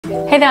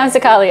Hey there, I'm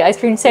Zakali. I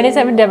stream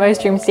 77 demos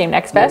during Steam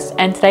Next Fest,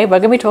 and today we're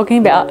going to be talking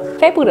about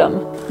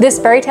Fabledom. This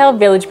fairy tale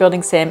village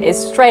building sim is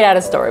straight out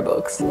of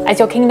storybooks. As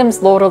your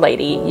kingdom's lord or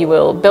lady, you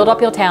will build up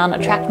your town,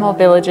 attract more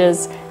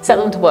villagers, set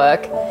them to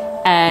work,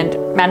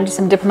 and manage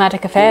some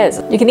diplomatic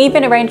affairs. You can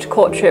even arrange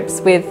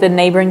courtships with the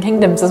neighbouring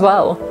kingdoms as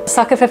well.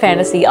 Sucker for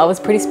fantasy, I was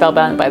pretty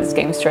spellbound by this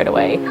game straight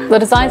away. The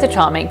designs are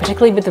charming,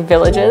 particularly with the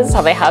villagers,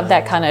 how they have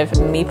that kind of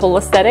meeple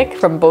aesthetic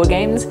from board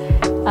games,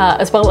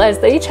 as well as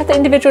they each have their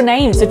individual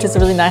names, which is a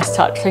really nice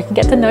touch, so you can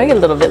get to know your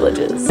little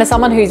villagers. As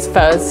someone whose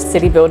first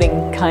city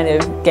building kind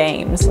of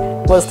games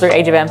was through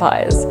Age of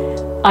Empires,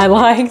 I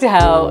liked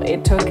how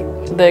it took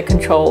the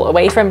control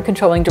away from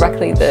controlling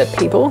directly the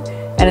people,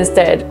 and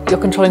instead you're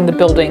controlling the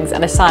buildings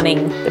and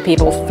assigning the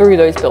people through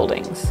those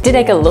buildings. It did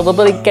take a little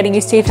bit of getting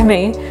used to for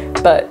me,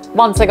 but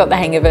once I got the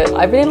hang of it,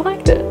 I really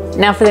liked it.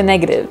 Now for the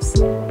negatives.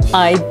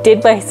 I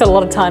did waste a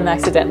lot of time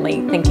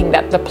accidentally thinking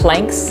that the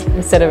planks,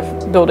 instead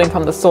of building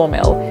from the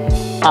sawmill,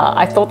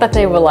 I thought that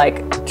they were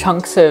like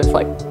chunks of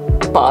like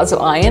bars of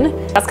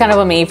iron. That's kind of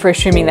on me for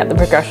assuming that the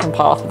progression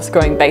path was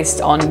going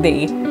based on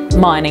the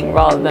mining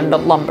rather than the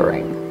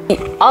lumbering.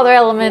 The other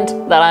element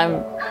that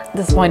I'm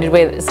disappointed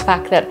with is the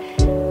fact that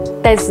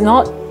there's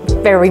not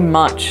very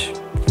much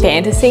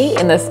fantasy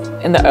in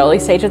the early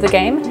stage of the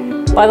game.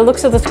 By the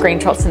looks of the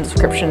screenshots and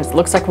descriptions, it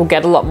looks like we'll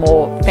get a lot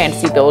more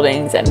fantasy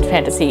buildings and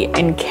fantasy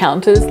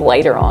encounters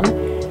later on.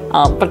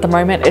 But at the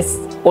moment,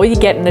 all you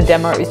get in the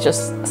demo is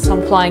just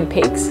some flying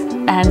pigs.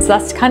 And so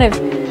that's kind of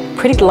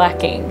pretty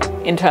lacking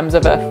in terms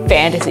of a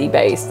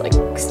fantasy-based, like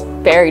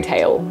fairy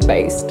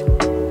tale-based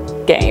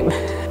game.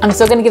 I'm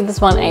still gonna give this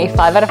one a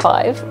 5 out of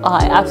 5.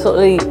 I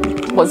absolutely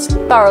was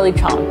thoroughly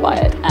charmed by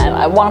it and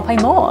I want to play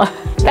more.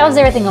 That was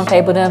everything on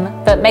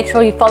Fabledom, but make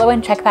sure you follow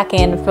and check back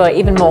in for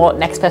even more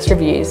Next Fest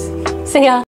reviews. See ya!